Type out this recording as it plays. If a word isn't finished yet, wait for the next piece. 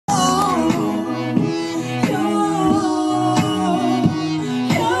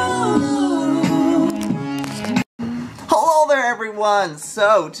everyone!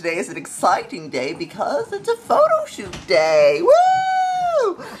 So today is an exciting day because it's a photo shoot day! Woo!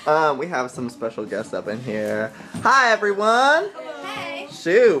 We have some special guests up in here. Hi everyone! Hey!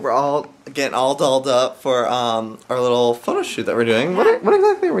 Shoot, we're all getting all dolled up for our little photo shoot that we're doing. What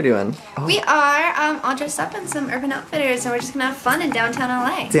exactly are we doing? Oh. We are all dressed up in some Urban Outfitters and we're just gonna have fun in downtown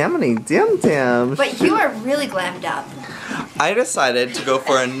LA. Damn. But you are really glammed up. I decided to go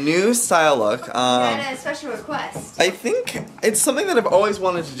for a new style look. You had a special request. I think it's something that I've always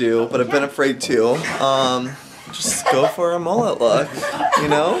wanted to do, but I've been afraid to. Just go for a mullet look, you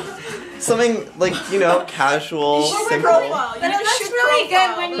know? Something like, you know, casual, simple. But it looks really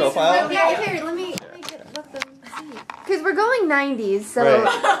good when you Profile? Yeah, here, let me let them see. Because we're going 90s, so Right.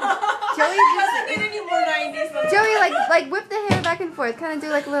 Joey just Joey like whip the hair back and forth, kind of do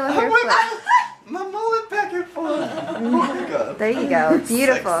like a little hair flip. My mullet back and forth. Oh, God. There you go.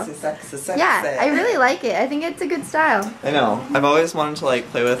 Beautiful. Sexy. Yeah, I really like it. I think it's a good style. I know. I've always wanted to like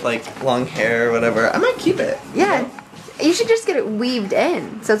play with like long hair or whatever. I might keep it. Yeah. You should just get it weaved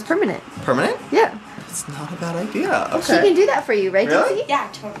in, so it's permanent. Permanent? Yeah. It's not a bad idea. Okay. She can do that for you, right, Really? Daisy? Yeah,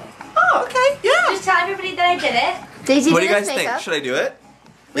 totally. Oh, okay. Yeah. Just tell everybody that I did it. Daisy, What do you did guys this think? makeup. Should I do it?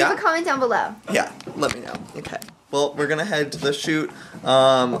 Leave Yeah? a comment down below. Yeah, let me know. Okay. Well, we're gonna head to the shoot.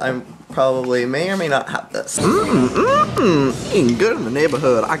 I probably may or may not have this. Eating good in the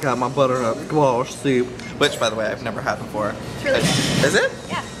neighborhood. I got my butternut squash soup, which, by the way, I've never had before. It's really good. Is it?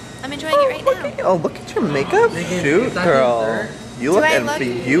 Yeah, I'm enjoying it right now. Oh, look at your makeup. Shoot, girl. You look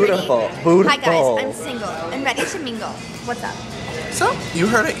beautiful. Hi guys, I'm single and ready to mingle. What's up? So, you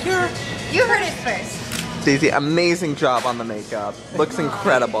heard it here. You heard it first. Daisy, amazing job on the makeup. Looks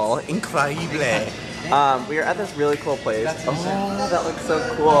incredible. Increíble. We are at this really cool place. Oh, that looks so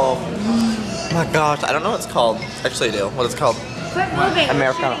cool. Oh my gosh, I don't know what it's called. Actually, I do. What it's called? Quit moving.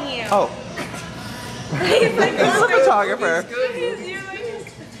 Americano. I'm shooting you. Oh. This is a photographer.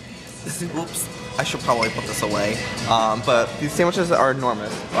 Oops. I should probably put this away. But these sandwiches are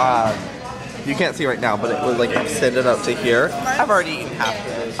enormous. You can't see right now, but it was like extended up to here. I've already eaten half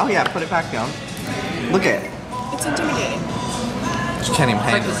of it. Oh yeah, put it back down. Look at it. It's intimidating. Just can't even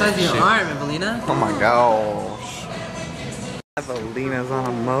It's like handle the size of it. your arm, Evelina. Oh my gosh. Evelina's on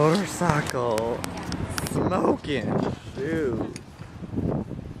a motorcycle. Smoking. Shoot.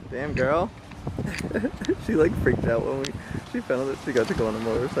 Damn girl. She like freaked out when she found that she got to go on a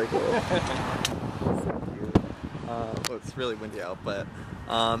motorcycle. So cute. Well, it's really windy out, but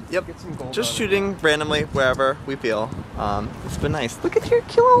yep. Just shooting randomly wherever we feel. It's been nice. Look at your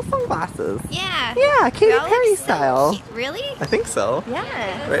cute little sunglasses. Yeah. Yeah, Katy Y'all Perry look so style. cute. Really? I think so.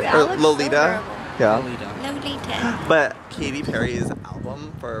 Yeah. Right? Y'all Or look so Lolita. adorable. Yeah. Lolita. But Katy Perry's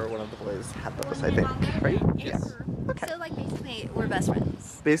album for one of the boys had those, I think. Right? Yes. Okay. So like basically we're best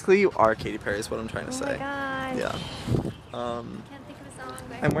friends. Basically, you are Katy Perry is what I'm trying to Oh my say. god. Yeah. Can't think of a song.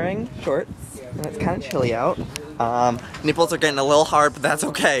 But I'm wearing shorts, and it's kind of chilly out. Nipples are getting a little hard, but that's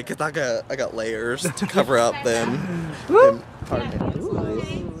okay, because I got layers to cover up then. Ooh,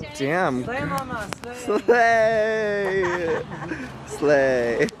 damn. Slay!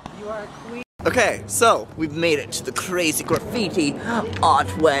 Slay. Okay, so we've made it to the crazy graffiti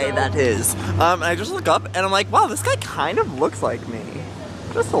archway that is. And I just look up and I'm like, wow, this guy kind of looks like me.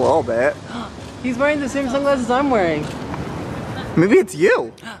 Just a little bit. He's wearing the same sunglasses I'm wearing. Maybe it's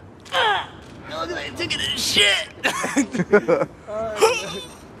you. Look at that, took it in shit.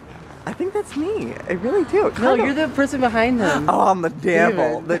 I think that's me. I really do. No, you're the person behind them. Oh, I'm the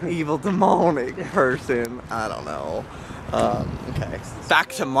devil, David. the evil demonic person. I don't know. Okay. Back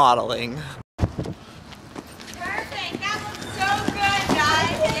to modeling. Perfect. That looks so good,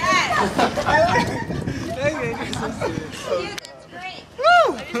 guys. Yes. Cute. That's great. I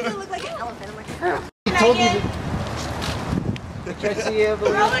just gonna look like an elephant. I'm like, Megan, Try to see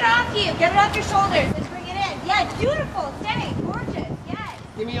Evelina. throw it off you. Get it off your shoulders and bring it in. Yeah, beautiful. Stay. Gorgeous. Yes.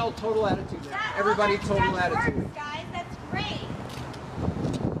 Give me all total attitude now. That- Everybody that total attitude. works, guys. That's great.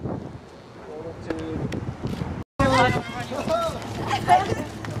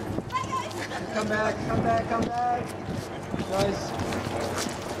 Come back. Nice.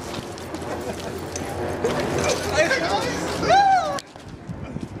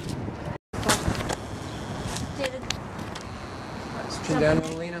 David, Chin down,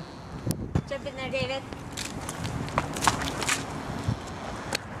 Evelina. jump in there, David.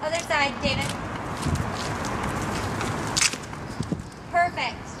 Other side, David.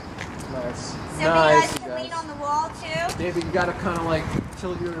 Perfect. Nice. Somebody Nice, has to lean on the wall too. David, you gotta kind of like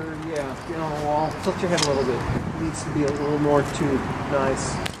tilt your, get on the wall. Tilt your head a little bit. Needs to be a little more tuned.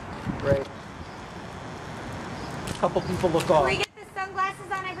 Nice. Great. A couple people look off. Can we get the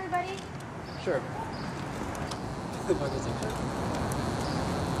sunglasses on, everybody? Sure.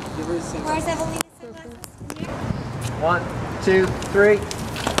 Give her a single. Where's Evelina's sunglasses? 1, 2, 3.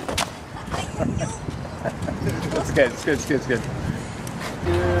 That's good. It's good. It's good. It's good.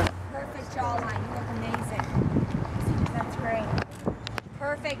 Perfect jawline. You look amazing. That's great.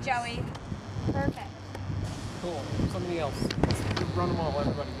 Perfect, Joey. Perfect. Cool. Somebody else. Run them all.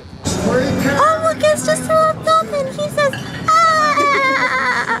 Everybody gets one. Oh, look, it's just a little dolphin. He says,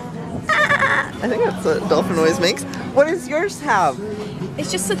 ah! I think that's what dolphin noise makes. What does yours have? It's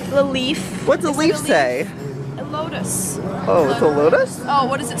just a leaf. What's a leaf say? A lotus. Oh, it's a lotus? Oh,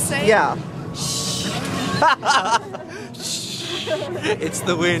 what does it say? Yeah. It's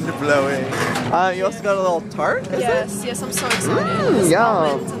the wind blowing. You also got a little tart, is Yes, it? yes, I'm so excited. Yum.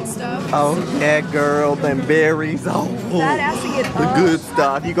 Almonds and stuff. Oh yeah, girl, them berries. Oh, That has to get the good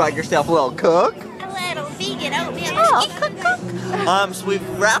stuff. You got yourself a little cook. A little vegan oatmeal. Oh, cook. So we've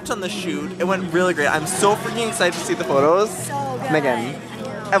wrapped on the shoot. It went really great. I'm so freaking excited to see the photos. So good. Megan,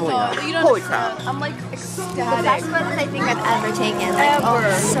 Evelina, Oh, you don't holy understand. crap. I'm like The best ecstatic. photos I think I've ever taken. Like, Ever.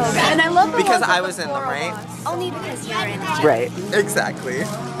 oh, so good. And I love the Because ones I with was the in them, floral right? ones. Only because you're in it. Right, exactly.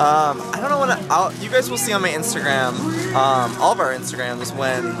 I don't know what you guys will see on my Instagram, all of our Instagrams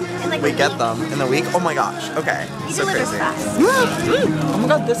when we get them in the week. Oh my gosh, okay, You so deliver crazy. fast. Oh my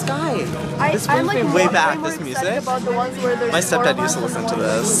god, this guy. This I'm brings me like way more- back, way more this excited music. about the ones where there's My stepdad floral used to ones listen to and the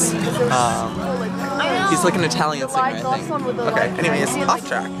ones this. because they're so, like, I know. He's like an Italian The singer, live I think. one with the Okay, live anyways, band. off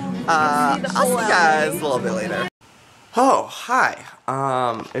track. the I'll see whole you guys a LA. little bit later. Oh, hi.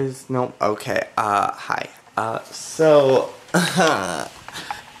 Hi. So,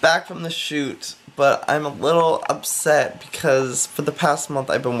 back from the shoot, but I'm a little upset because for the past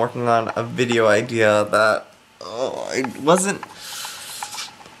month I've been working on a video idea that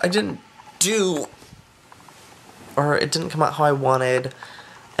I didn't do, or it didn't come out how I wanted,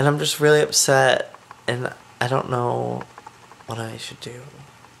 and I'm just really upset, and I don't know what I should do.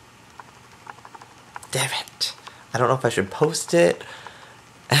 Damn it. I don't know if I should post it.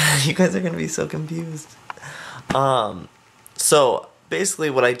 You guys are gonna be so confused. So basically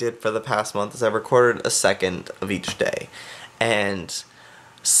what I did for the past month is I recorded a second of each day, and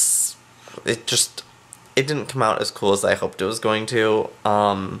it didn't come out as cool as I hoped it was going to.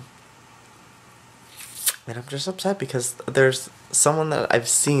 And I'm just upset because there's someone that I've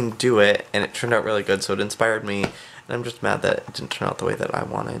seen do it and it turned out really good, so it inspired me, and I'm just mad that it didn't turn out the way that I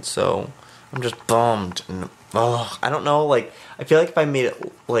wanted, so I'm just bummed. And I don't know, like, I feel like if I made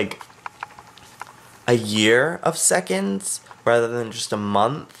it like a year of seconds rather than just a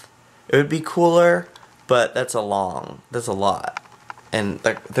month, it would be cooler, but that's a lot, and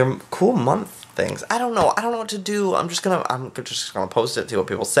they're cool month things. I don't know what to do. I'm just gonna post it, see what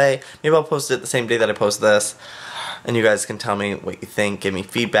people say. Maybe I'll post it the same day that I post this, and you guys can tell me what you think, give me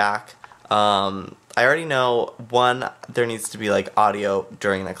feedback. I already know, one, there needs to be like audio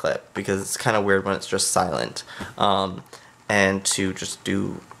during the clip because it's kind of weird when it's just silent. And to just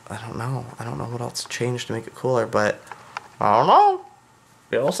do, I don't know what else to change to make it cooler, but I don't know.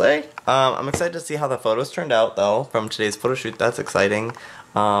 You'll see. I'm excited to see how the photos turned out though from today's photo shoot. That's exciting.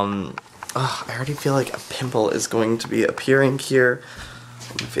 I already feel like a pimple is going to be appearing here.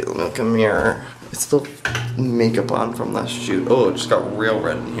 Let me look in the mirror. It's still makeup on from last shoot. Oh, it just got real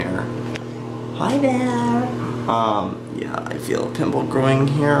red in here. Hi there. Yeah, I feel a pimple growing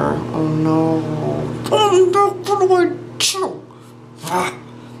here. Oh no. Oh no, what do I do?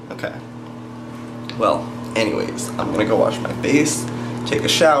 Okay. Well, anyways, I'm gonna go wash my face, take a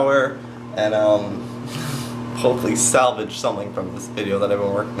shower, and hopefully salvage something from this video that I've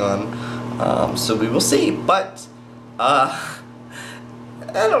been working on. So we will see, but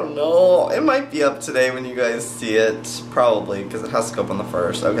I don't know. It might be up today when you guys see it, probably, because it has to go up on the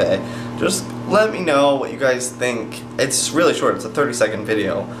 1st. Okay, just let me know what you guys think. It's really short. It's a 30-second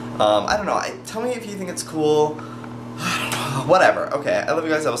video. I don't know. Tell me if you think it's cool. I don't know. Whatever. Okay, I love you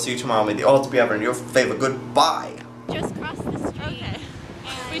guys. I will see you tomorrow. May the odds be ever in your favor. Goodbye. Just crossed the street. Okay.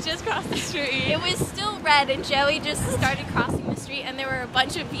 We just crossed the street. It was still red, and Joey just started crossing the street, and there were a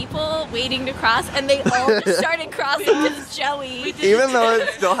bunch of people waiting to cross, and they all just started crossing because Joey. Even though it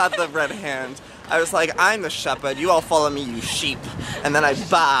still had the red hand, I was like, I'm the shepherd, you all follow me, you sheep. And then I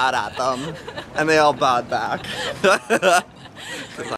bowed at them, and they all bowed back.